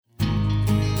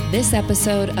This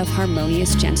episode of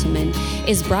Harmonious Gentlemen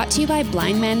is brought to you by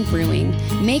Blind Man Brewing,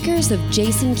 makers of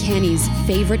Jason Kenney's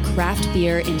favorite craft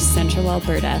beer in Central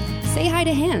Alberta. Say hi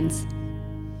to Hans.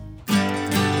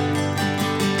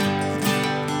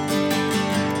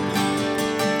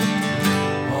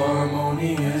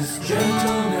 Harmonious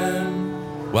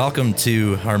Gentlemen. Welcome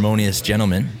to Harmonious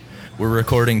Gentlemen. We're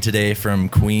recording today from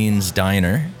Queen's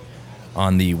Diner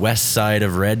on the west side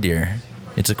of Red Deer.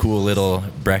 It's a cool little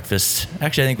breakfast.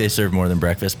 Actually, I think they serve more than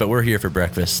breakfast, but we're here for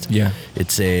breakfast. Yeah.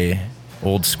 It's a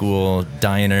old school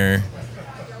diner,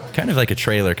 kind of like a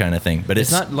trailer kind of thing, but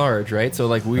It's not large, right? So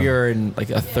like we are in like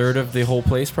a third of the whole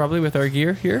place probably with our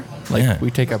gear here. Like Yeah. we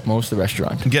take up most of the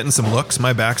restaurant. I'm getting some looks.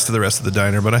 My back's to the rest of the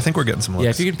diner, but I think we're getting some looks.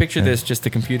 Yeah, if you can picture this, just the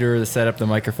computer, the setup, the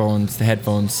microphones, the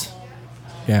headphones.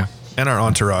 Yeah. And our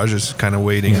entourage is kind of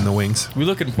waiting in the wings. We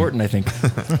look important, I think.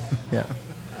 Yeah.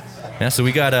 Yeah, so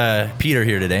we got Peter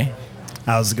here today.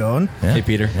 How's it going? Yeah. Hey,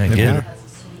 Peter. Yeah, good.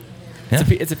 Yeah.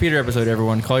 It's a Peter episode,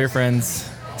 everyone. Call your friends,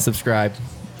 subscribe.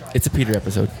 It's a Peter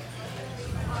episode.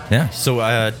 Yeah.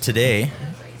 So today,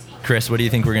 Chris, what do you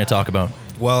think we're going to talk about?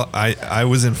 Well, I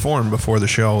was informed before the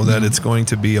show that it's going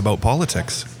to be about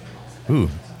politics. Ooh.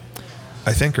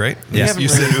 I think, right? Yeah. You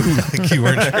said ooh, like you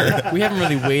weren't sure. We haven't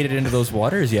really waded into those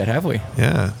waters yet, have we?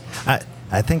 Yeah.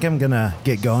 I think I'm gonna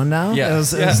get going now. Yeah. It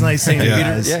was nice seeing you Yeah.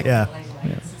 guys. Yeah.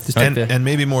 Yeah. Just And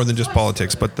maybe more than just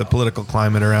politics, but the political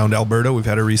climate around Alberta. We've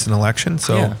had a recent election,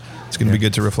 so Yeah. it's going to be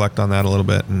good to reflect on that a little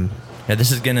bit. And Yeah,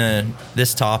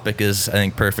 this topic is, I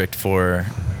think, perfect for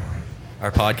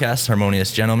our podcast,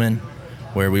 Harmonious Gentlemen,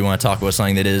 where we want to talk about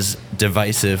something that is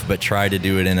divisive, but try to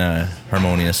do it in a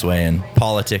harmonious way. And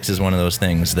politics is one of those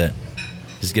things that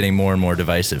is getting more and more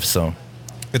divisive. So,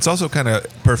 it's also kind of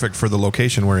perfect for the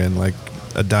location we're in, like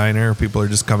a diner. People are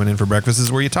just coming in for breakfast. This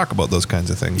is where you talk about those kinds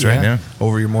of things, right? Yeah.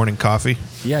 Over your morning coffee.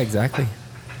 Yeah, exactly.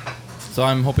 So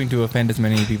I'm hoping to offend as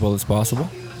many people as possible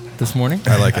this morning.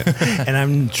 I like it. And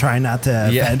I'm trying not to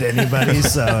offend anybody,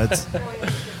 so it's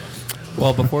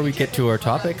Well, before we get to our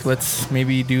topic, let's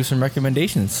maybe do some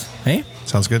recommendations. Hey?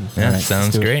 Sounds good. yeah, All right, sounds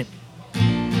let's do it.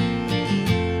 great.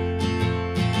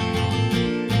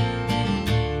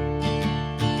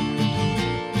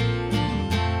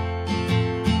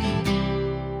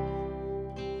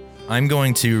 I'm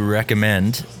going to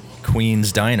recommend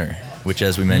Queen's Diner, which,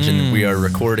 as we mentioned, we are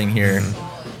recording here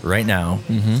right now.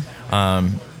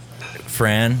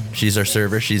 Fran, she's our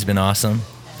server. She's been awesome.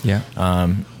 Yeah.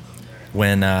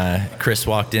 When Chris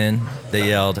walked in, they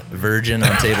yelled "Virgin"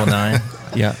 on table 9.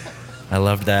 Yeah. I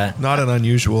loved that. Not an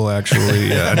unusual,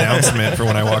 actually, announcement for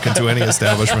when I walk into any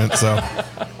establishment. So,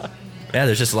 Yeah,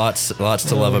 there's just lots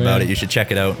to love about it. You should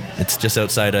check it out. It's just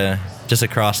outside, just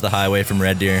across the highway from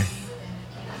Red Deer.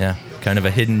 Yeah, kind of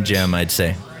a hidden gem, I'd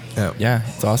say. Yeah,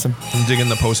 it's awesome. I'm digging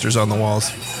the posters on the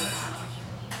walls.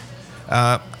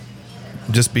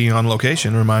 Just being on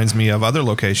location reminds me of other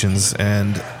locations,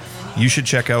 and you should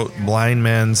check out Blind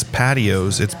Man's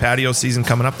Patios. It's patio season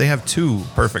coming up. They have 2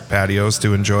 perfect patios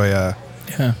to enjoy a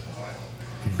Yeah.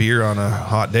 beer on a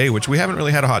hot day, which we haven't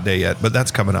really had a hot day yet, but that's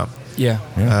coming up. Yeah.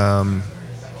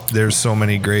 There's so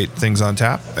many great things on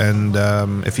tap, and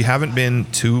if you haven't been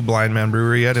to Blind Man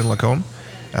Brewery yet in Lacombe,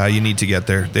 you need to get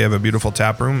there. They have a beautiful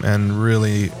tap room and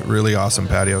really, really awesome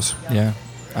patios. Yeah.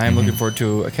 I am looking forward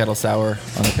to a kettle sour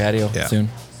on the patio Yeah. soon.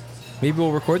 Maybe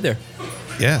we'll record there.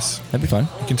 Yes, That'd be fun.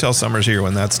 you can tell summer's here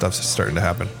when that stuff's starting to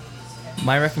happen.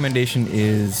 My recommendation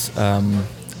is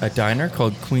a diner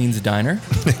called Queen's Diner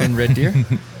in Red Deer.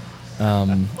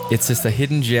 It's just a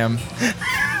hidden gem.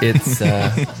 It's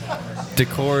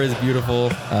decor is beautiful.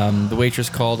 The waitress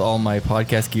called all my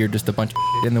podcast gear just a bunch of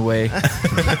shit in the way.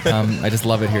 I just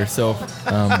love it here. So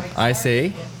I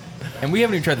say, and we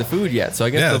haven't even tried the food yet. So I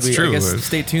guess Yeah, there'll it's be. true. I guess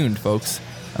stay tuned, folks.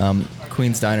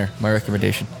 Queen's Diner, my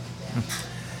recommendation.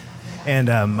 and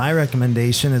my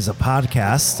recommendation is a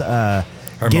podcast.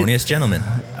 Harmonious Gentlemen.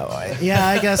 Yeah,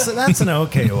 I guess that's an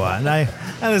okay one. I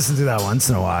listen to that once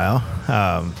in a while.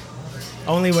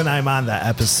 Only when I'm on the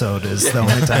episode is the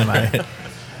only time I.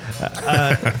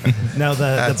 No, the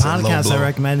That's a low podcast blow. I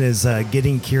recommend is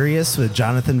Getting Curious with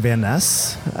Jonathan Van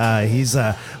Ness. He's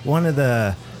one of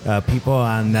the people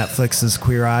on Netflix's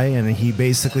Queer Eye, and he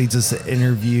basically just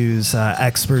interviews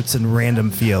experts in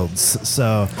random fields.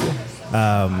 So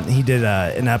he did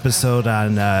an episode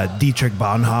on Dietrich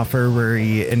Bonhoeffer where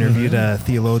he interviewed a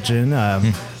theologian.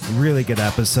 Really good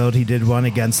episode. He did one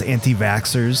against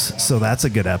anti-vaxxers, so that's a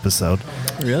good episode.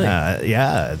 Really?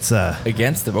 Yeah, it's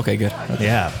Against them? Okay, good. I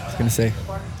yeah, was gonna say.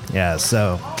 yeah.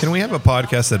 So Can we have a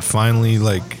podcast that finally,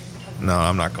 no,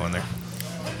 I'm not going there.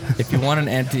 If you want an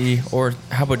anti, or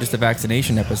how about just a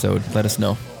vaccination episode, let us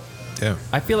know. Yeah.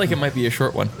 I feel like it might be a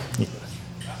short one.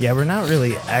 Yeah, we're not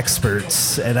really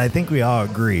experts, and I think we all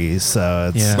agree.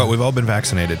 So it's Yeah. But we've all been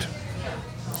vaccinated.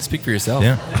 Speak for yourself.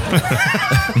 Yeah.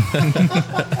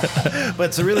 but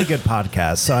it's a really good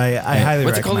podcast. So I highly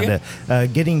What's it called recommend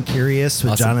it. Getting Curious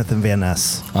with Awesome. Jonathan Van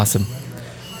Ness. Awesome.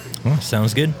 Well,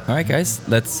 sounds good. All right, guys.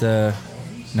 Let's now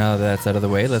that that's out of the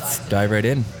way, let's dive right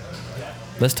in.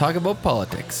 Let's talk about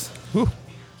politics.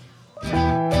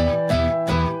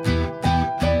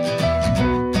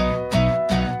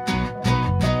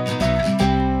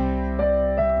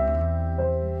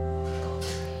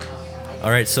 All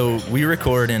right, so we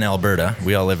record in Alberta.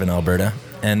 We all live in Alberta.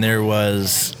 And there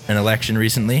was an election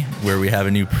recently where we have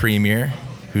a new premier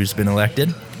who's been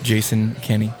elected, Jason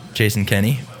Kenney. Jason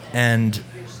Kenney. And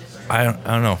I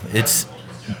don't know. It's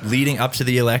leading up to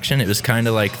the election. It was kind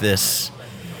of like this.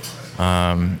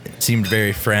 It seemed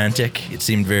very frantic. It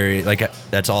seemed very like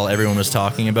that's all everyone was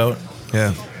talking about.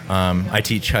 Yeah. I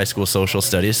teach high school social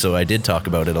studies, so I did talk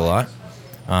about it a lot.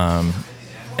 And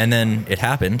then it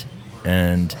happened,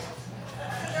 and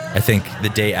I think the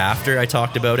day after I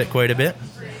talked about it quite a bit,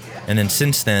 and then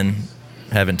since then,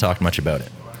 haven't talked much about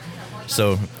it.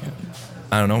 So,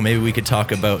 I don't know, maybe we could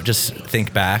talk about, just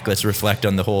think back, let's reflect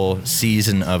on the whole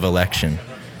season of election.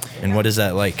 And what is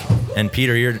that like? And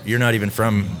Peter, you're not even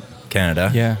from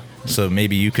Canada. Yeah. So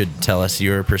maybe you could tell us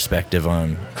your perspective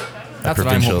on That's a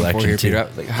what I'm provincial hoping for election here, too. Peter.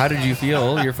 Like, how did you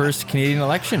feel your first Canadian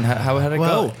election? How did it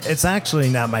Well, go? it's actually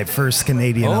not my first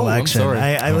Canadian Oh, I'm election. sorry.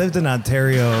 I lived in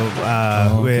Ontario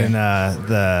okay. when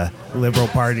the Liberal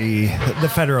Party, the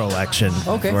federal election.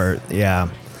 Okay.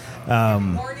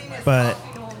 But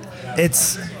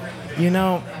it's,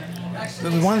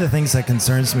 one of the things that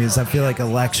concerns me is I feel like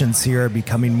elections here are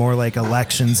becoming more like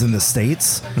elections in the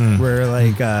States, where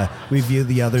we view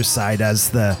the other side as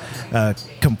the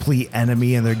complete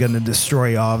enemy and they're going to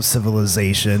destroy all of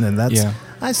civilization. And that's, Yeah.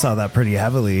 I saw that pretty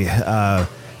heavily,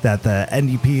 that the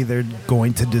NDP, they're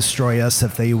going to destroy us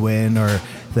if they win, or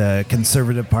the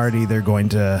Conservative Party, they're going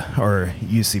to, or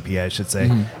UCP, I should say,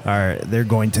 they're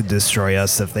going to destroy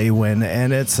us if they win.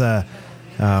 And it's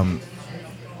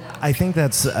I think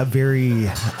that's a very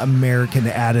American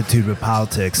attitude with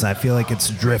politics. I feel like it's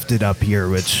drifted up here,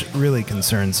 which really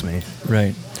concerns me.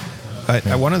 Right.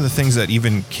 One of the things that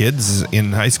even kids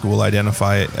in high school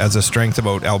identify as a strength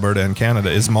about Alberta and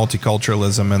Canada is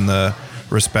multiculturalism and the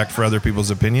respect for other people's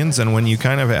opinions. And when you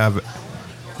kind of have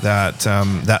that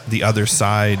the other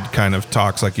side kind of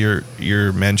talks like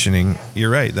you're mentioning,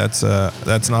 you're right. That's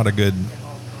not a good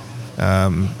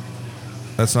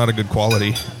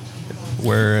quality,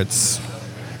 where it's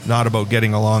not about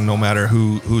getting along no matter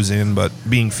who's in, but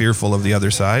being fearful of the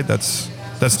other side. That's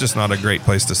just not a great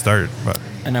place to start. But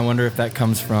And I wonder if that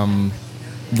comes from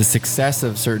the success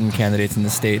of certain candidates in the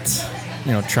States,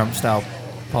 Trump-style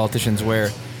politicians,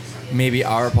 where maybe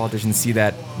our politicians see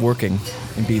that working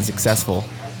and being successful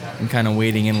and kind of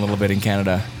wading in a little bit in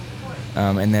Canada.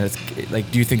 And then it's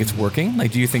like, do you think it's working?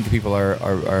 Like, do you think the people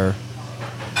are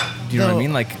do you know what I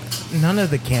mean? Like, none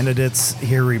of the candidates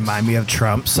here remind me of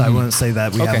Trump, so I wouldn't say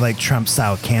that we Okay. have like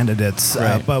Trump-style candidates.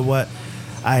 Right. But what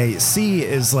I see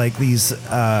is like these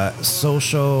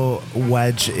social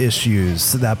wedge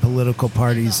issues that political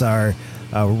parties are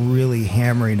really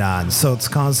hammering on. So it's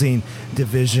causing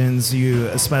divisions. You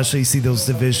especially see those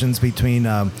divisions between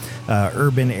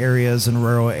urban areas and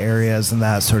rural areas and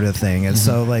that sort of thing. And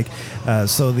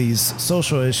so these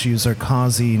social issues are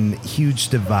causing huge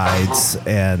divides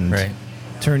and Right.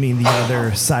 turning the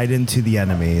other side into the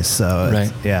enemy. So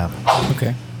Right. yeah.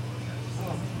 okay.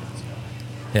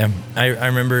 Yeah, I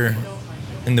remember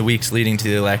in the weeks leading to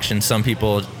the election, some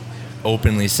people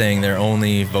openly saying they're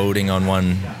only voting on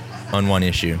one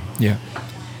issue, Yeah.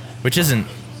 which isn't.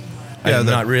 Yeah, I'm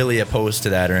not really opposed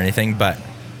to that or anything, but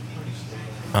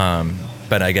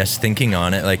I guess thinking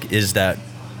on it, like,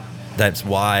 that's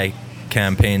why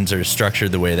campaigns are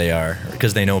structured the way they are,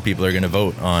 because they know people are going to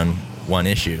vote on one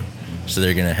issue, so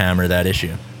they're going to hammer that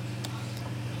issue.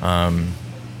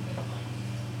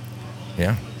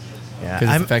 Yeah. Yeah.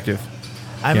 Because it's effective.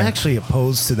 I'm Yeah. actually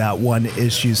opposed to that one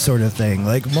issue sort of thing.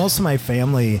 Like most of my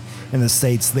family in the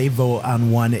States, they vote on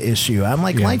one issue. I'm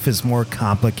like, Yeah. life is more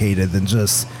complicated than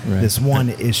just Right. this one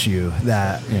issue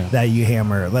that you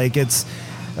hammer. Like it's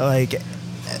like,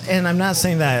 and I'm not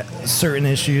saying that certain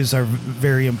issues are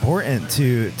very important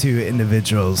to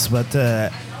individuals, but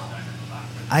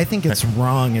I think it's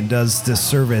wrong and does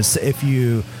disservice if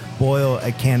you boil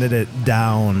a candidate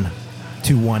down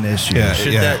to one issue. Yeah.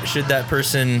 Should that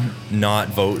person not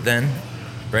vote then?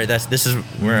 Right. This is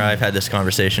where I've had this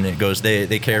conversation. It goes,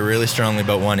 they care really strongly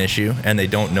about one issue and they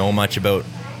don't know much about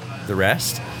the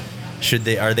rest.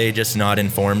 Are they just not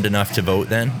informed enough to vote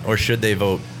then, or should they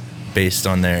vote based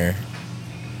on their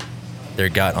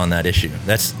gut on that issue.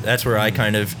 That's where I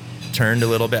kind of turned a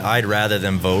little bit. I'd rather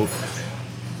them vote.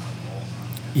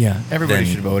 Yeah, everybody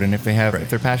Then- should vote, and if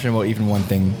they're passionate about even one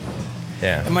thing,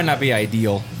 Yeah. it might not be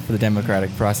ideal for the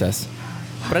democratic process.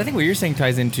 But I think what you're saying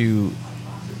ties into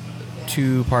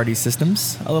two-party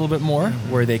systems a little bit more,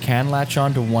 where they can latch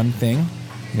on to one thing.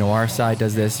 You know, our side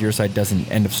does this, your side doesn't.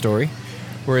 End of story.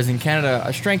 Whereas in Canada,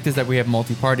 a strength is that we have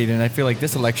multi-partied, and I feel like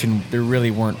this election, there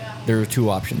were two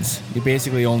options. You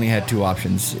basically only had two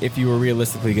options if you were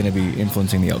realistically going to be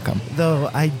influencing the outcome.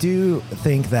 Though I do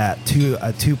think that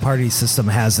a two-party system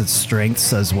has its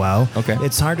strengths as well. Okay.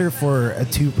 It's harder for a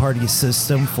two-party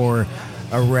system for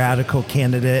a radical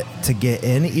candidate to get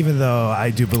in, even though I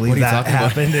do What believe are you that talking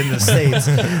about? happened in the States.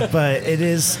 But it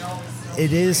is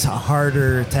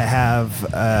harder to have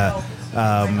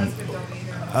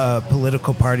a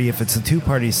political party, if it's a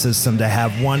two-party system, to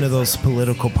have one of those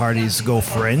political parties go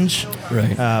fringe.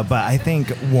 Right. But I think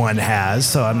one has,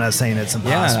 so I'm not saying it's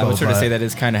impossible. Yeah, I would sort of but- say that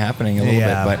is kind of happening a little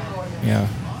Yeah. bit, but yeah.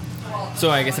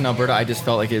 So I guess in Alberta, I just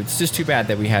felt like it's just too bad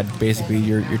that we had basically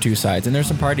your two sides. And there's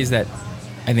some parties that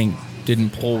I think didn't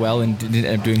poll well and didn't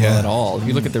end up doing well Yeah. at all. If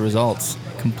you look at the results,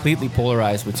 completely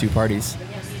polarized with two parties.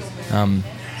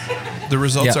 The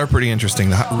results Yeah. are pretty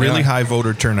interesting. Really Yeah. high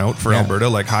voter turnout for Yeah. Alberta,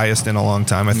 like highest in a long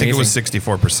time. I think it was Amazing.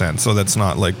 64%, so that's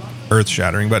not like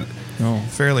earth-shattering, but No.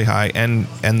 fairly high. And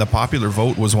the popular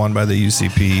vote was won by the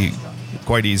UCP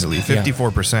quite easily,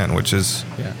 54%, which is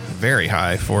Yeah. very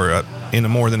high for in a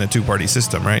more than a two-party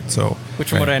system, right? So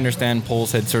Which, from what I understand,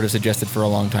 polls had sort of suggested for a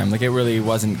long time. Like, it really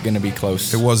wasn't going to be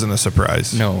close. it wasn't a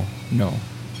surprise. No.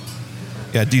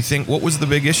 Yeah. Do you think what was the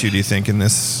big issue? Do you think in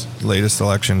this latest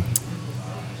election?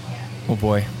 Oh,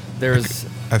 boy. There's...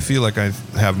 I feel like I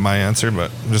have my answer,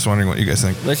 but I'm just wondering what you guys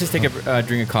think. Let's just take a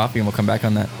drink of coffee and we'll come back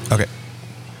on that. Okay.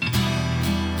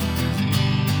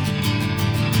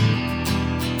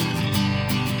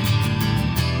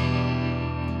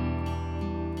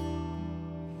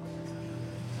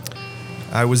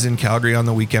 I was in Calgary on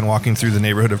the weekend walking through the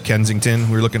neighborhood of Kensington.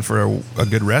 We were looking for a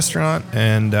good restaurant.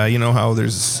 And you know how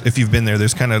if you've been there,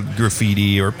 there's kind of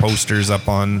graffiti or posters up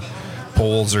on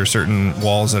poles or certain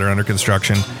walls that are under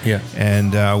construction. Yeah.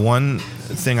 And one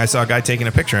thing, I saw a guy taking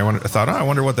a picture. I thought, I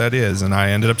wonder what that is. And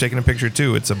I ended up taking a picture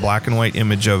too. It's a black and white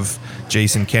image of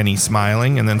Jason Kenney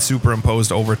smiling, and then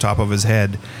superimposed over top of his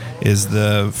head is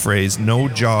the phrase, "No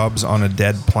jobs on a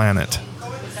dead planet."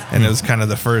 And it was kind of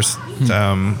the first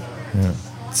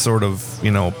sort of,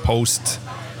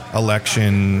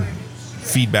 post-election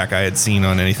feedback I had seen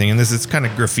on anything. And this is kind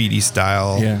of graffiti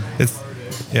style. Yeah. It's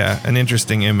an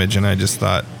interesting image. And I just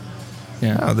thought,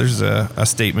 Yeah. there's a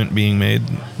statement being made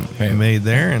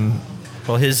there. And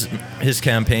Well, his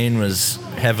campaign was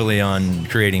heavily on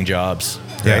creating jobs,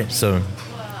 right? Yeah. So,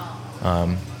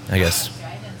 I guess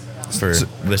for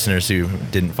listeners who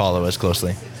didn't follow us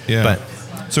closely, yeah. But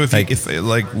So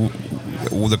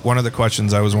one of the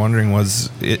questions I was wondering was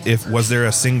was there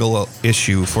a single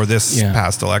issue for this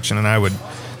past election? And I would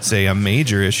say a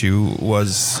major issue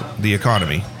was the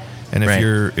economy. And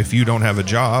if you don't have a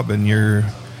job and you're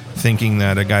thinking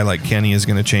that a guy like Kenney is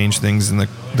going to change things in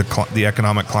the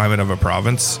economic climate of a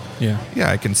province,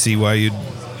 I can see why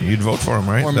you'd vote for him,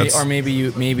 right? Or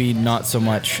maybe not so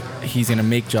much he's going to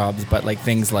make jobs, but like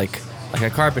things like a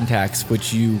carbon tax,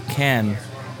 which you can,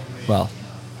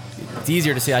 it's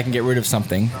easier to say I can get rid of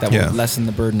something that will lessen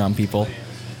the burden on people.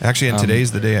 Actually, and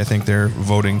today's the day I think they're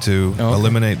voting to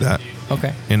eliminate that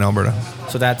in Alberta.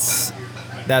 So that's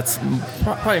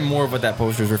probably more of what that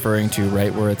poster is referring to,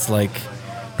 right? Where it's like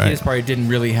his party didn't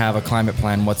really have a climate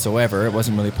plan whatsoever. It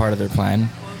wasn't really part of their plan.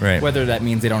 Right. Whether that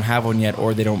means they don't have one yet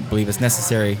or they don't believe it's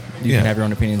necessary, you can have your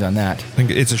own opinions on that. I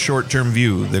think it's a short-term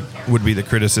view that would be the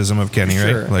criticism of Kenney,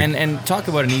 Sure. right? And talk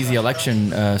about an easy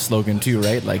election slogan too,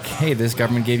 right? Like, hey, this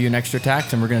government gave you an extra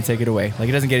tax and we're going to take it away. Like,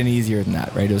 it doesn't get any easier than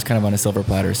that, right? It was kind of on a silver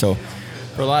platter. So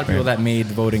for a lot of people, that made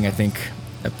voting, I think,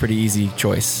 a pretty easy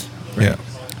choice. Right? Yeah.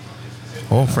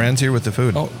 Oh, Fran's here with the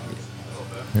food. Oh.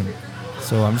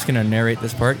 So I'm just going to narrate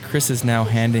this part. Chris is now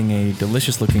handing a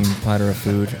delicious-looking platter of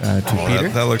food to Peter.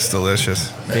 That looks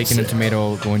delicious. Bacon and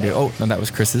tomato going to... Oh, no, that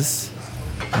was Chris's.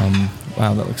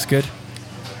 Wow, that looks good.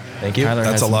 thank you. Tyler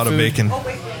That's has a some lot of food. bacon.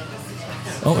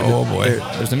 Oh boy.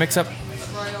 There's a mix-up.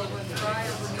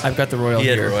 I've got the Royal He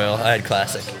had here. Royal. I had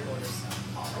Classic.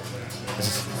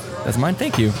 That's mine.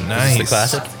 Thank you. Nice. Is this the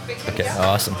Classic? Okay,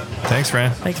 awesome. Thanks,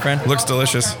 Fran. Thanks, friend. Looks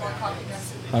delicious.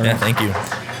 All Yeah, right. thank you.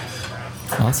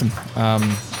 Awesome.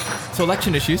 So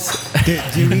election issues.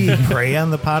 Do we pray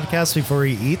on the podcast before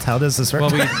we eat? How does this work?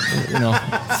 Well,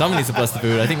 someone needs to bless the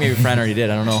food. I think maybe Fran already did.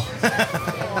 I don't know.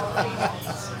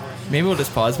 Maybe we'll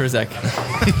just pause for a sec.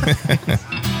 Hey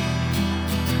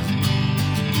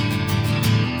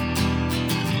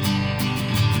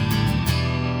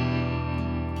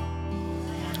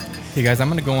guys, I'm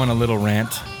going to go on a little rant.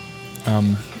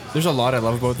 There's a lot I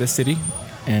love about this city,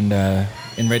 and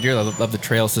in Red Deer, I love the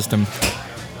trail system.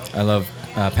 I love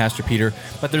Pastor Peter,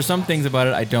 but there's some things about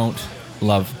it I don't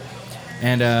love.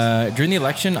 And during the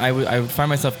election, I would find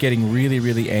myself getting really,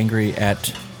 really angry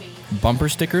at bumper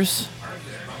stickers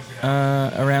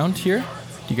around here.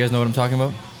 Do you guys know what I'm talking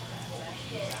about?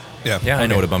 Yeah, I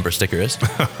know what a bumper sticker is.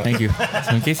 Thank you.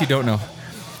 So in case you don't know.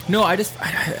 No,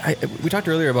 we talked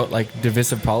earlier about like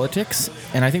divisive politics,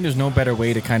 and I think there's no better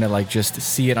way to kind of like just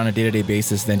see it on a day-to-day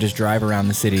basis than just drive around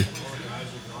the city.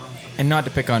 And not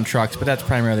to pick on trucks, but that's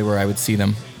primarily where I would see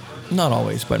them. Not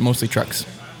always, but mostly trucks.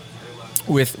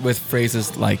 With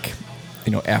phrases like,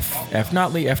 F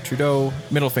Notley, F Trudeau,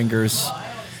 middle fingers,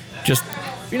 just,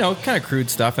 kind of crude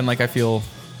stuff. And like I feel,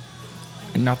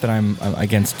 not that I'm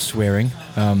against swearing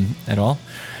at all,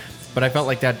 but I felt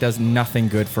like that does nothing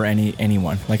good for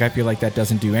anyone. Like I feel like that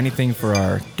doesn't do anything for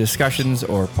our discussions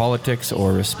or politics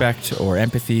or respect or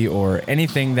empathy or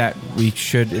anything that we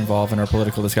should involve in our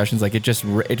political discussions. Like it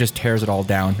just tears it all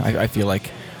down. I feel like,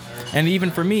 and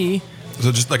even for me.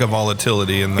 So just like a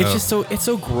volatility in the. It's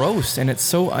so gross and it's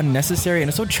so unnecessary and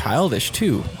it's so childish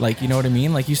too. Like, you know what I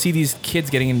mean? Like you see these kids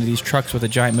getting into these trucks with a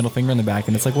giant middle finger in the back,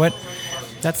 and it's like, what?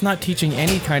 That's not teaching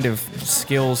any kind of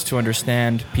skills to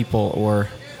understand people, or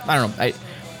I don't know.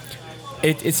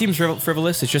 It seems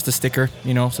frivolous. It's just a sticker.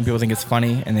 Some people think it's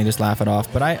funny and they just laugh it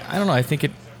off. But I don't know. I think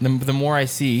the more I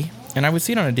see, and I would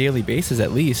see it on a daily basis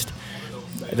at least,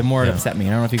 the more it upset me.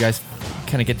 I don't know if you guys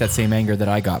kind of get that same anger that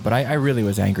I got, but I really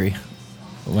was angry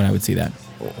when I would see that.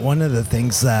 One of the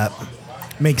things that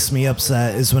makes me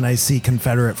upset is when I see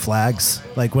Confederate flags.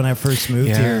 Like when I first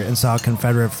moved here and saw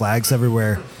Confederate flags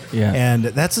everywhere. Yeah. And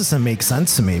that doesn't make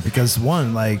sense to me because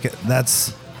one, like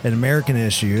that's an American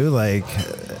issue, like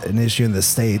an issue in the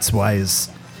States. Why is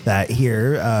that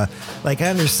here? Like I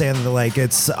understand that like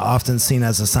it's often seen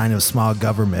as a sign of small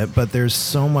government, but there's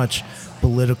so much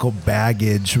political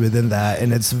baggage within that,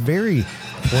 and it's very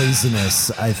poisonous,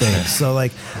 I think. So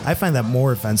like I find that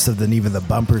more offensive than even the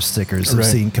bumper stickers of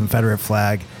seeing Confederate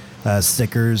flag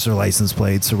stickers or license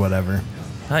plates or whatever.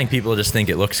 I think people just think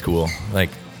it looks cool.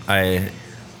 Like I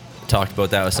talked about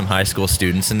that with some high school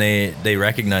students, and they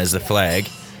recognize the flag,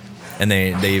 and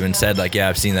they even said like, yeah,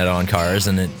 I've seen that on cars,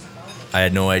 and I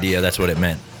had no idea that's what it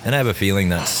meant. And I have a feeling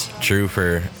that's true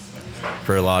for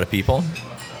a lot of people.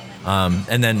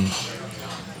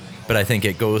 But I think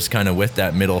it goes kind of with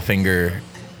that middle finger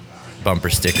bumper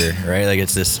sticker, right? Like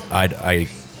it's this,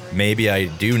 maybe I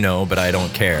do know, but I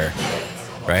don't care,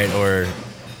 right? Or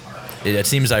it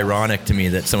seems ironic to me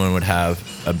that someone would have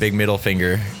a big middle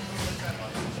finger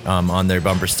on their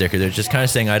bumper sticker. They're just kind of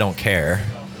saying, I don't care,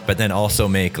 but then also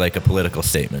make like a political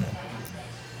statement,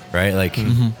 right? Like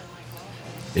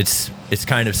it's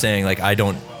kind of saying like, I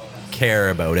don't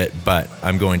care about it, but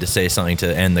I'm going to say something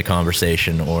to end the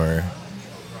conversation or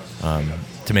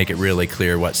to make it really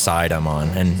clear what side I'm on.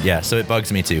 And yeah, so it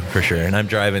bugs me too, for sure. And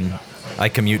I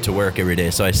commute to work every day,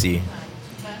 so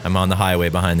I'm on the highway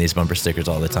behind these bumper stickers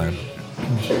all the time.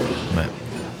 But.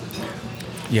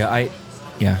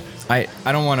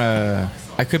 I don't want to,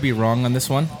 I could be wrong on this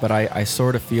one, but I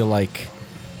sort of feel like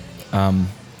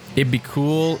it'd be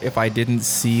cool if I didn't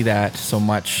see that so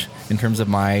much in terms of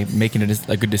my making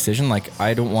a good decision. Like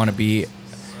I don't want to be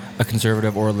a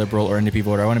conservative or a liberal or NDP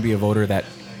voter. I want to be a voter that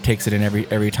takes it in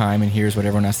every time and hears what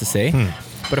everyone has to say.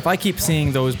 But if I keep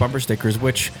seeing those bumper stickers,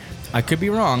 which I could be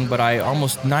wrong, but I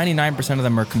almost 99% of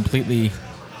them are completely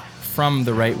from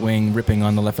the right wing ripping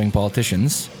on the left wing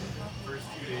politicians.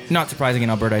 Not surprising in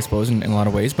Alberta, I suppose, in a lot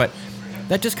of ways, but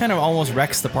that just kind of almost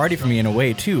wrecks the party for me in a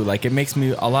way too. Like it makes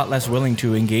me a lot less willing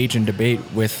to engage in debate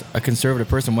with a conservative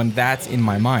person when that's in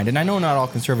my mind. And I know not all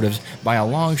conservatives by a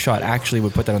long shot actually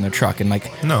would put that on their truck, and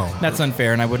like no, that's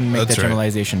unfair, and I wouldn't make that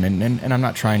generalization, and I'm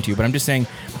not trying to, but I'm just saying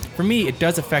for me it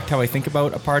does affect how I think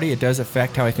about a party, it does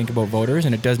affect how I think about voters,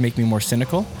 and it does make me more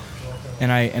cynical,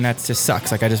 and that just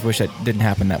sucks. Like I just wish that didn't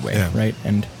happen that way, right?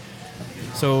 And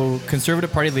so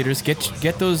conservative party leaders,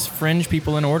 get those fringe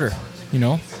people in order,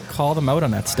 call them out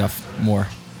on that stuff more.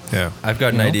 Yeah. I've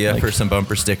got an idea for some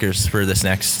bumper stickers for this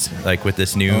next, like with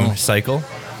this new cycle.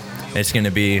 It's going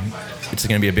to be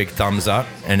a big thumbs up,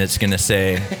 and it's going to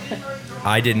say,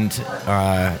 I didn't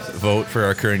vote for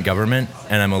our current government,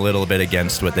 and I'm a little bit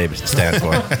against what they stand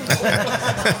for.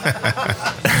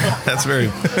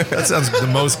 That sounds the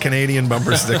most Canadian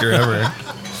bumper sticker ever.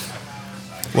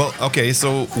 Well, okay,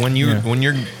 so when you're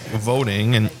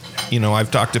voting, and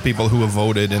I've talked to people who have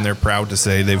voted, and they're proud to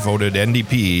say they voted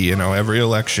NDP, every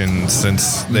election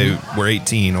since they were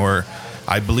 18, or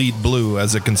I bleed blue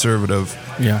as a conservative.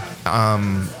 Yeah.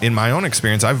 In my own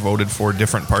experience, I've voted for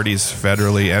different parties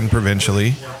federally and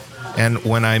provincially. And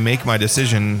when I make my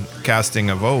decision casting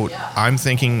a vote, I'm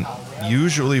thinking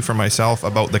usually for myself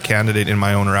about the candidate in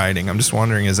my own riding. I'm just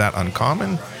wondering, is that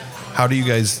uncommon? How do you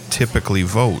guys typically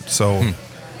vote? So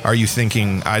are you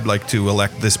thinking, I'd like to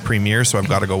elect this premier, so I've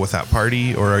got to go with that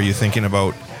party? Or are you thinking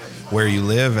about where you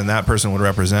live and that person would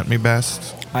represent me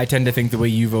best? I tend to think the way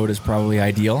you vote is probably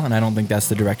ideal, and I don't think that's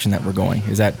the direction that we're going.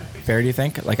 Is that fair, do you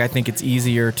think? Like, I think it's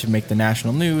easier to make the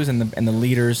national news and the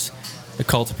leaders, the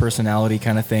cult of personality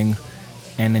kind of thing,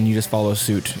 and then you just follow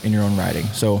suit in your own riding.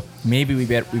 So maybe we'd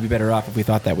be better off if we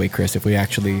thought that way, Chris, if we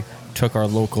actually took our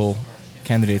local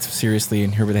candidates seriously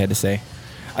and heard what they had to say.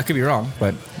 I could be wrong,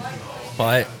 but...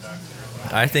 Well,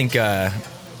 I think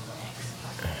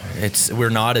we're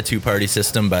not a two-party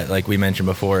system, but like we mentioned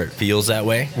before, it feels that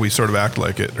way. We sort of act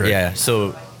like it, right? Yeah,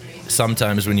 so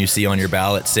sometimes when you see on your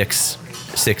ballot six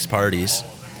parties,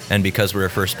 and because we're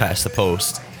first past the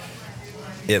post,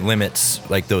 it limits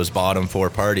like those bottom four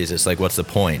parties. It's like, what's the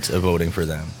point of voting for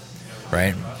them,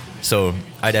 right? So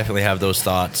I definitely have those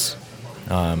thoughts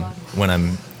when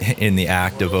I'm in the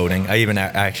act of voting. I even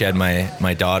actually had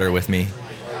my daughter with me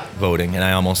voting, and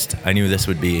I knew this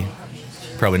would be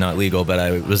probably not legal, but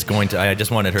I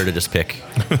just wanted her to just pick,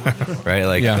 right?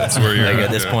 Like, yeah, that's where you're like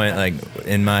at this point, like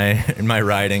in my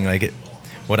riding, like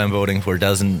what I'm voting for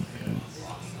doesn't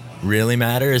really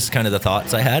matter, is kind of the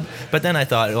thoughts I had. But then I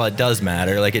thought, well, it does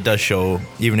matter. Like, it does show,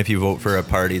 even if you vote for a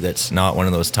party that's not one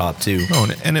of those top two,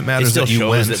 and it matters it still that you shows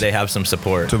went that they have some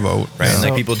support to vote, right? Yeah. And like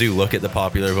So- people do look at the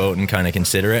popular vote and kind of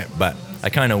consider it, but I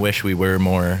kind of wish we were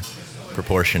more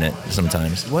proportionate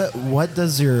sometimes. What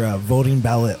does your voting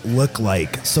ballot look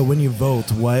like? So when you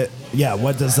vote, what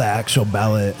does the actual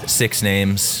ballot? 6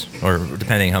 names, or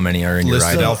depending how many are in your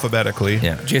listed riding. alphabetically.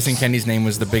 Yeah. Jason Kenney's name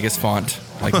was the biggest font,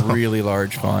 like really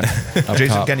large font. Up Jason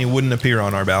top. Kenney wouldn't appear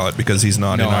on our ballot because he's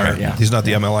not No, in our yeah. he's not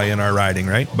the MLA in our riding,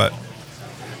 right? But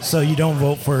So you don't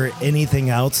vote for anything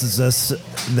else? Is this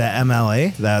the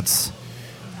MLA? That's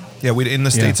yeah, in the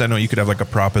States, I know you could have like a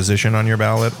proposition on your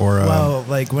ballot, or well,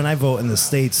 like when I vote in the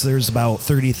States, there's about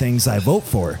 30 things I vote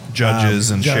for.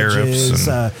 Judges and sheriffs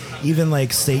and- even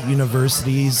like state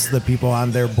universities, the people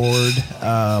on their board.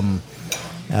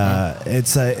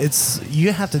 It's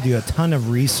you have to do a ton of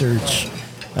research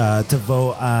to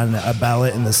vote on a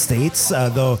ballot in the States.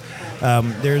 Though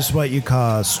there's what you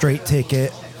call straight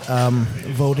ticket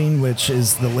voting, which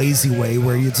is the lazy way,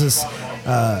 where you just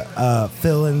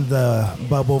fill in the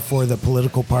bubble for the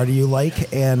political party you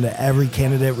like, and every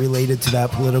candidate related to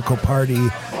that political party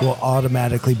will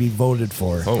automatically be voted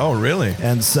for. oh, really?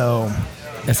 And so,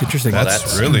 That's interesting.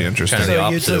 That's really interesting. Kind of the So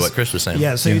you opposite of just- what Chris was saying.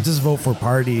 yeah, so you just vote for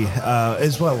party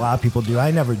is what a lot of people do.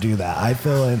 I never do that. I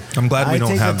fill in. I'm glad we I don't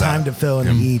take have the time that. to fill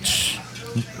in each.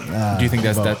 Do you think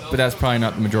that's vote. that? But that's probably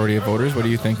not the majority of voters. What do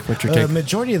you think? What's your The take?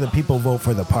 majority of the people vote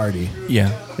for the party.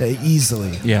 Yeah.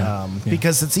 Easily, Yeah.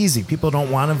 because it's easy. People don't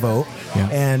want to vote, Yeah.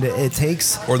 and it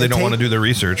takes Or they don't want to do the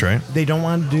research, right? They don't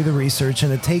want to do the research,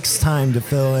 and it takes time to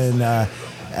fill in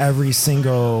every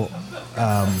single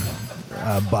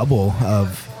bubble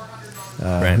of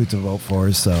Right. who to vote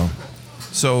for.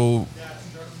 So,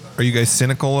 are you guys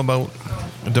cynical about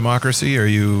democracy? Are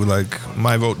you like,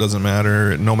 my vote doesn't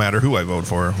matter, no matter who I vote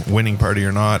for, winning party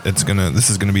or not, this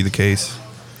is gonna be the case?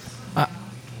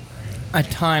 At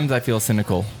times, I feel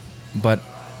cynical, but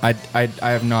I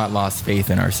have not lost faith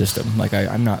in our system. Like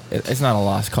I'm not. It's not a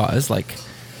lost cause. Like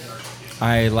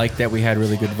I like that we had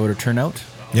really good voter turnout.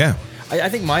 Yeah. I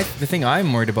think the thing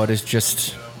I'm worried about is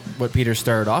just what Peter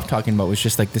started off talking about was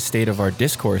just like the state of our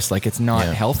discourse. Like it's not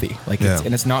Yeah. healthy. Like Yeah.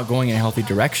 it's not going in a healthy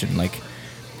direction. Like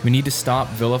we need to stop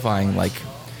vilifying. Like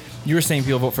you were saying,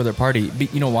 people vote for their party.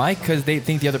 But you know why? Because they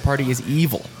think the other party is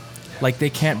evil. Like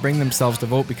they can't bring themselves to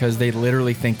vote because they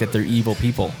literally think that they're evil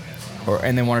people,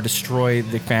 and they want to destroy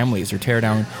the families or tear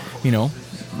down. You know,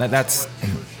 that's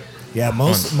Yeah,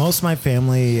 most of my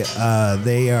family,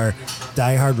 they are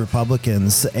diehard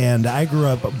Republicans, and I grew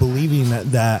up believing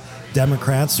that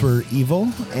Democrats were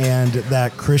evil and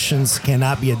that Christians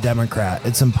cannot be a Democrat.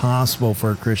 It's impossible for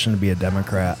a Christian to be a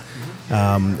Democrat,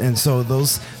 and so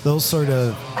those sort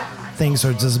of things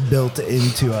are just built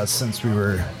into us since we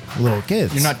were little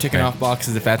kids. you're not ticking off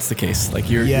boxes if that's the case. Like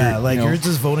you're you're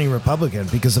just voting Republican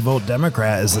because to vote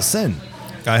Democrat is a sin.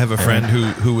 I have a friend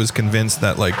who was convinced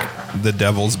that like the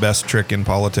devil's best trick in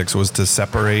politics was to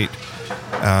separate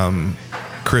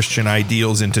Christian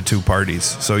ideals into two parties.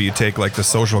 So you take like the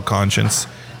social conscience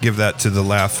give that to the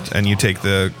left, and you take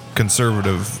the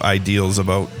conservative ideals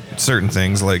about certain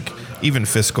things, like even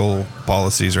fiscal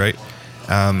policies, right?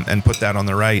 And put that on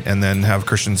the right, and then have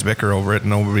Christians bicker over it, and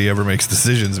nobody ever makes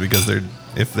decisions because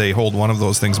if they hold one of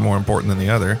those things more important than the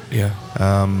other,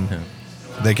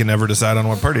 they can never decide on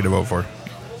what party to vote for.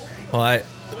 Well,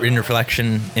 in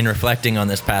reflecting on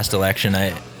this past election,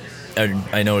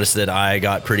 I noticed that I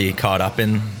got pretty caught up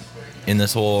in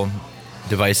this whole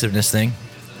divisiveness thing.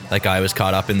 Like, I was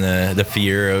caught up in the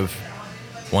fear of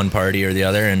one party or the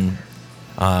other, and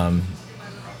and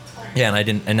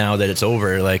now that it's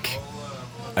over, like,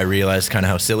 I realized kind of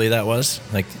how silly that was.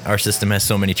 Like, our system has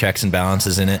so many checks and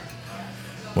balances in it,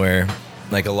 where,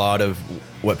 like, a lot of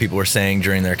what people were saying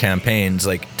during their campaigns,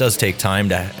 like, does take time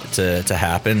to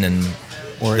happen, and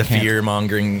the fear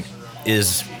mongering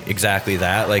is exactly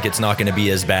that. Like, it's not going to be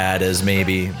as bad as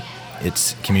maybe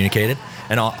it's communicated.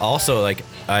 And also, like,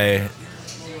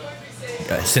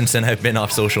 since then I've been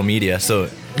off social media, so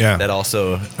that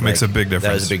also makes a big difference.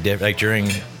 That was a big difference. Like, during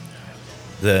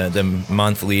the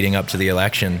month leading up to the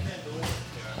election,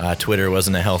 Twitter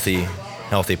wasn't a healthy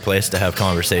place to have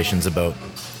conversations about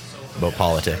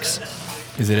politics.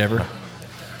 Is it ever?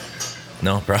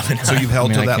 No, probably not. So you've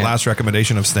held to that last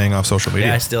recommendation of staying off social media?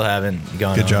 Yeah, I still haven't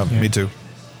gone Good on. job. Yeah. Me too.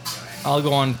 I'll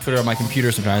go on Twitter on my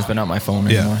computer sometimes, but not my phone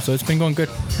anymore. So it's been going good.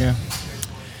 Yeah.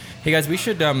 Hey guys, we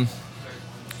should. Well,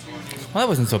 that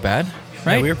wasn't so bad,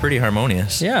 right? Yeah, we were pretty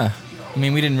harmonious. Yeah. I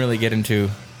mean, we didn't really get into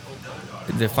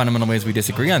the fundamental ways we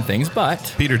disagree on things,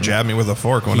 but Peter jabbed me with a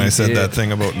fork when He I said did. that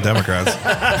thing about Democrats.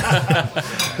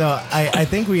 No, I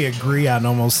think we agree on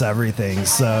almost everything.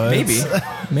 So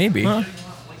maybe.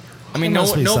 I mean, There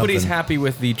must be nobody's something. happy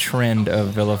with the trend of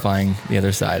vilifying the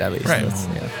other side, at least. Right.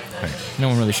 No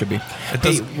one really should be. It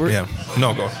does. Hey,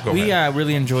 No, go. we man.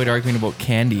 really enjoyed arguing about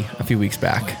candy a few weeks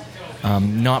back,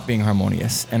 not being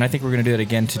harmonious. And I think we're going to do that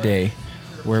again today,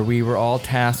 where we were all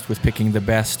tasked with picking the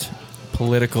best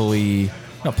political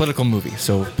movie.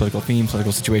 So political themes,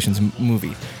 political situations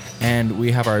movie. And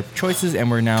we have our choices, and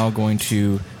we're now going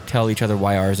to tell each other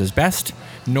why ours is best.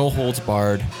 No holds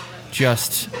barred.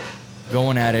 Just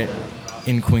going at it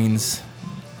in Queen's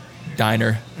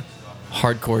Diner.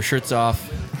 Hardcore, shirts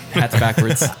off, hats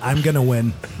backwards. I'm going to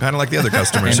win. Kind of like the other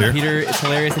customers And here. Peter, it's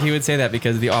hilarious that he would say that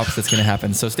because the opposite's going to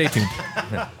happen. So stay tuned.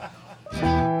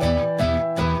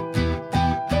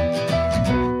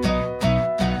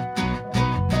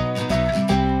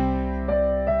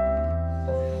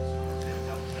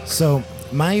 So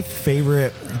my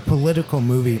favorite political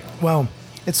movie, well,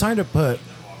 it's hard to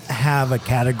have a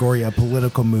category of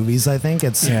political movies, I think.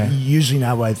 It's usually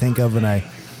not what I think of when I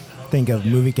think of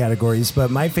movie categories,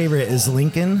 but my favorite is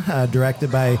Lincoln,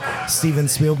 directed by Steven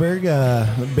Spielberg,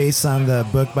 based on the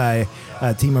book by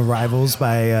Team of Rivals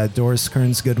by Doris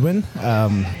Kearns Goodwin,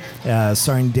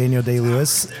 starring Daniel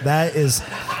Day-Lewis.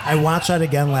 I watched that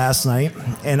again last night,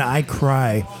 and I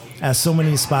cry at so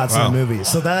many spots in the movie.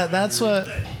 So that's what...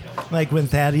 Like when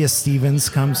Thaddeus Stevens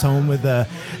comes home with the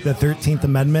 13th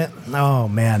Amendment, oh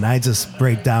man, I just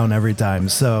break down every time.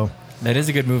 So That is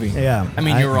a good movie. Yeah. I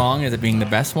mean, you're wrong as it being the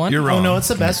best one. You're wrong. oh no, it's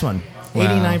the best one.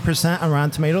 Wow. 89% on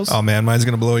Rotten Tomatoes. Oh man, mine's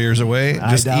gonna blow yours away.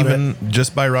 I doubt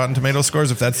Just by Rotten Tomato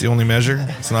scores, if that's the only measure,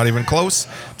 it's not even close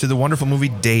to the wonderful movie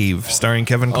Dave, starring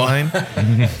Kevin Kline.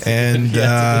 And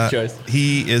Yeah, it's a good choice.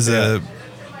 he is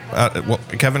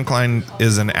Kevin Kline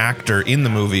is an actor in the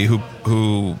movie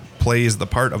who plays the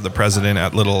part of the president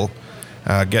at little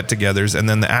get-togethers, and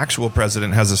then the actual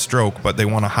president has a stroke, but they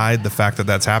want to hide the fact that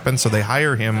that's happened, so they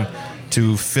hire him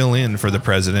to fill in for the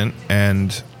president,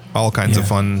 and all kinds of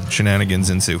fun shenanigans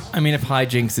ensue. I mean, if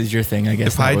hijinks is your thing, I guess.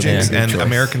 If that would be a hijinks good and choice.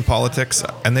 American politics,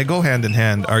 and they go hand in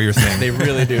hand, are your thing. They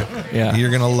really do. Yeah.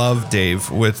 You're gonna love Dave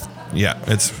with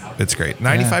it's great.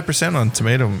 95% on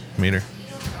Tomato Meter.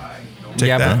 Take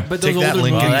Yeah, that. but Take those that, older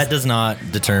Lincoln. Well, that does not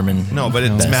determine. No, but it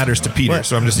best. matters to Peter,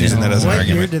 so I'm just using that as an What year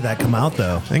argument. did that come out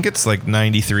though? I think it's like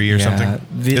 93 or Yeah, something.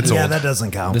 It's Yeah, old. that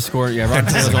doesn't count. The score, Rotten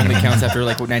Tomatoes only counts after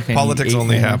like 1998. Politics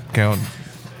only count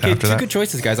Okay, after two that. good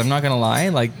choices, guys. I'm not gonna lie.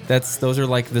 Like those are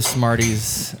like the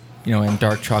Smarties, and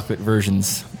dark chocolate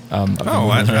versions. Of the Oh,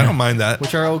 I movies, don't mind that.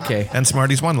 which are okay. And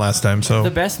Smarties won last time, so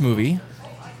The best movie,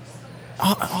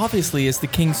 obviously, is The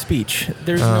King's Speech.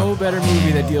 There's no better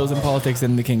movie that deals in politics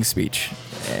than The King's Speech.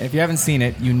 And if you haven't seen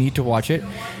it, you need to watch it.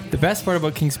 The best part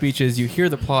about King's Speech is you hear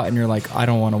the plot and you're like, I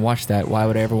don't want to watch that. Why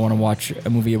would I ever want to watch a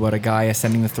movie about a guy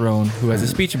ascending the throne who has a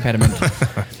speech impediment,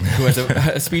 who has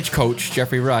a speech coach,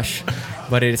 Jeffrey Rush?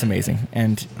 But it is amazing.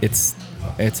 And it's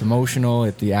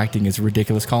emotional. The acting is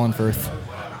ridiculous. Colin Firth,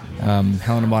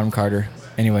 Helena Bonham Carter.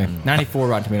 Anyway, 94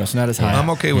 Rotten Tomatoes, so not as high. I'm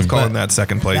okay with calling that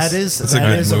second place. That is It's that a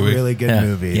good is movie. a really good Yeah.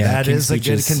 movie. Yeah, That King's is a Speech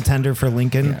good is- contender for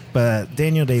Lincoln. Yeah. But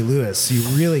Daniel Day-Lewis, you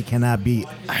really cannot beat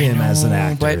him as an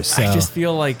actor. But so. I just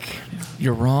feel like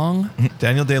you're wrong.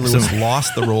 Daniel Day-Lewis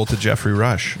lost the role to Jeffrey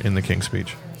Rush in The King's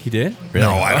Speech. He did? Really?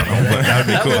 No, I don't know, but that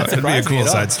would be cool. It'd be a surprise me cool at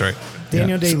all. side story.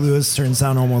 Daniel Day-Lewis turns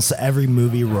down almost every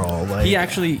movie role. Like,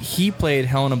 He played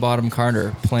Helena Bonham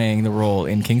Carter playing the role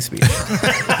in King's Speech.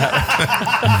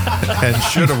 And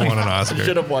should have won an Oscar.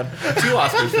 Should have won 2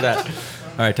 Oscars for that. All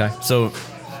right, Ty. So,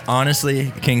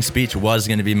 honestly, King's Speech was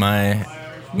going to be my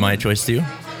choice too.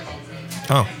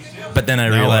 Oh, But then I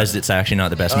Now realized what? it's actually not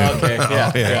the best movie. Okay,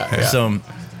 yeah, yeah. So,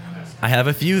 I have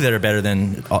a few that are better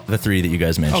than the 3 that you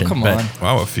guys mentioned. Oh, come but on.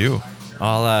 wow, a few.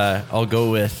 I'll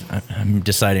go with. I'm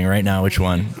deciding right now which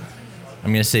one.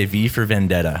 I'm gonna say V for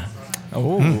Vendetta.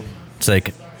 Oh, It's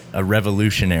like a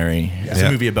revolutionary. It's a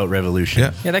Yeah. movie about revolution.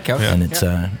 Yeah. yeah, that counts. And it's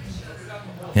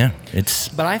it's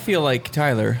But I feel like,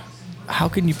 Tyler, how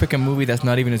can you pick a movie that's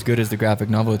not even as good as the graphic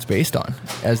novel it's based on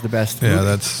as the best Yeah, movie?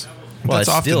 that's well, that's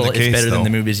it's often still the it's case, better though. than the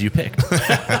movies you picked.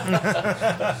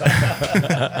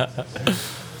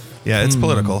 Yeah, it's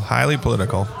political, highly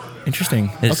political.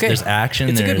 Interesting. There's action.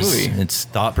 It's a good there's movie. It's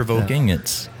thought provoking.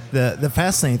 It's the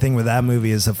fascinating thing with that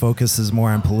movie is the focus is more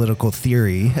on political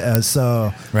theory.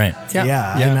 So right. yeah,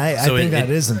 Yeah. and I think that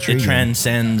is intriguing. It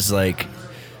transcends like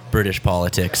British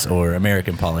politics or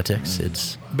American politics.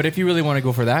 It's But if you really want to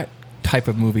go for that type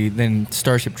of movie, then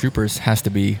Starship Troopers has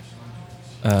to be.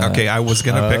 Okay, I was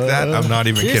gonna pick that. I'm not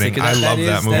even seriously, kidding. 'cause I that love is-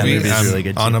 that that movie. movie is I'm really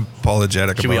good, too.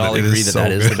 unapologetic should we about all it. It agree is that so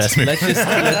that is good. the best movie? Let's just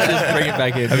bring it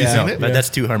back in. Have you yeah. seen it? But that's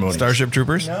too harmonious. Starship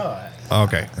Troopers? No.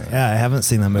 Okay. Yeah, I haven't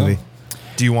seen that movie.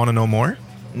 Do you want to know more?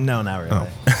 No, not really. Oh.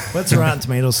 What's the Rotten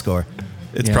Tomatoes score?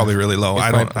 It's Yeah. probably really low. It's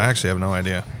I probably- actually have no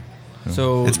idea.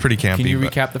 So It's pretty campy, Can you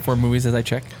but- recap the 4 movies as I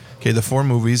check? Okay, the 4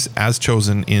 movies as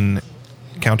chosen in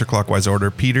counterclockwise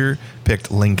order. Peter picked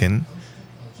Lincoln.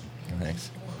 Thanks.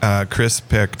 Chris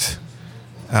picked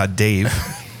Dave.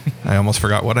 I almost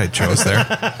forgot what I chose there.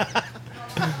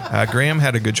 Graham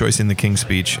had a good choice in The King's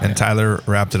Speech, and Tyler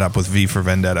wrapped it up with V for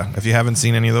Vendetta. If you haven't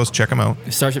seen any of those, check them out.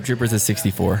 Starship Troopers is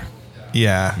 64.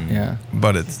 Yeah, Yeah.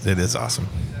 but it is awesome.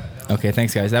 Okay,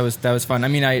 thanks guys. That was fun. I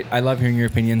mean, I love hearing your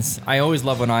opinions. I always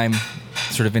love when I'm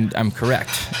sort of I'm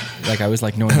correct. Like I always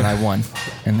like knowing that I won,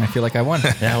 and I feel like I won.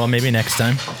 Yeah, well, maybe next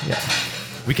time Yeah.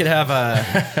 we could have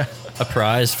a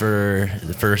prize for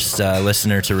the first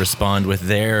listener to respond with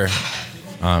their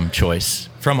choice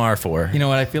from our 4. You know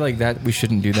what? I feel like that we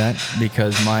shouldn't do that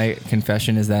because my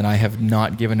confession is that I have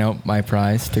not given out my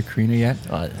prize to Karina yet.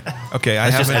 Okay, I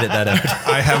Let's just haven't, edit that out.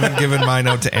 I haven't given mine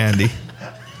out to Andy.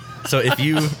 So if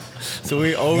you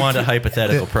want a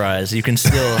hypothetical prize, you can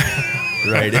still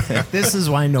write it. This is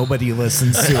why nobody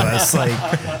listens to us. Like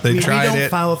They we tried don't it.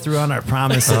 follow through on our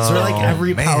promises. We're like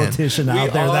every man. politician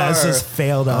out there that has are. just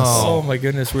failed us. Oh my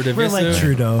goodness, we're We're divisive. like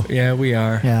Trudeau. Yeah, we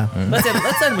are. Yeah. Let's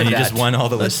end with And you that. just won all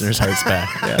the listeners' hearts back.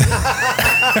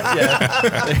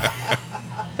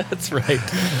 That's right.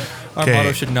 Our Okay.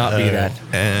 motto should not be that.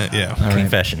 Yeah. All right.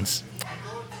 Confessions.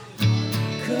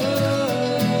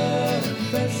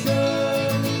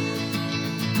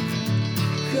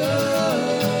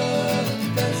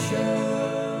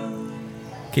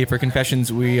 Okay, for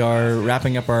confessions, we are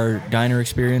wrapping up our diner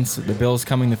experience. The bill's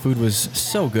coming. The food was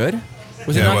so good.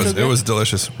 Was it Yeah, not it was. so good? It was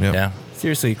delicious. Yeah. Yeah.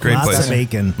 Seriously, Great Lots place. of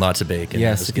bacon. Lots of bacon. That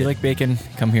Yes, was if you good. like bacon,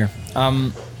 come here.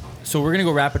 So we're gonna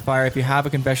go rapid fire. If you have a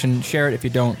confession, share it. If you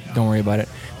don't worry about it.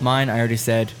 Mine, I already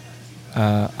said.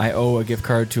 I owe a gift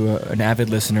card to an avid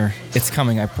listener. It's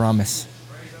coming, I promise.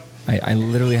 I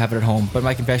literally have it at home. But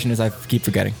my confession is I keep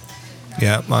forgetting.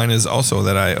 Yeah, mine is also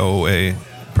that I owe a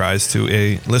prize to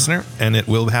a listener, and it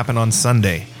will happen on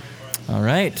Sunday. All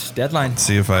right, deadline.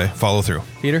 See if I follow through.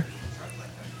 Peter,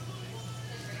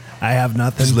 I have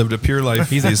nothing. Just lived a pure life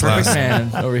he's a these perfect last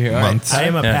man over here. All right. months. I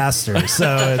am a Yeah. pastor,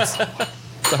 so it's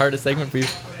It's the hardest segment for you.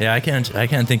 Yeah, I can't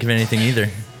think of anything either.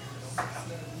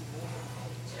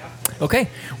 Okay,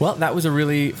 well, that was a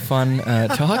really fun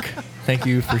talk. Thank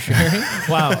you for sharing.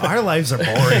 wow. Our lives are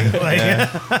boring. Like,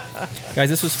 Guys,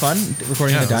 this was fun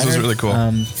recording Yeah, the diner. this was really cool.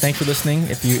 Thanks for listening.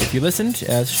 If you listened, it's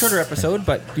a shorter episode,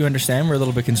 but you understand we're a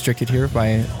little bit constricted here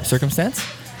by circumstance,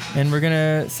 and we're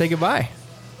gonna say goodbye.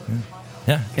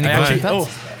 Yeah. Any I closing actually-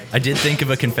 thoughts? I did think of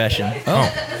a confession.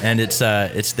 Oh. And it's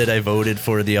that I voted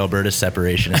for the Alberta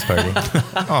Separationist Party.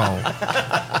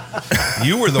 Oh,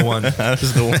 you were the one. That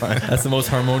was the one. That's the most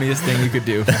harmonious thing you could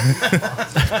do.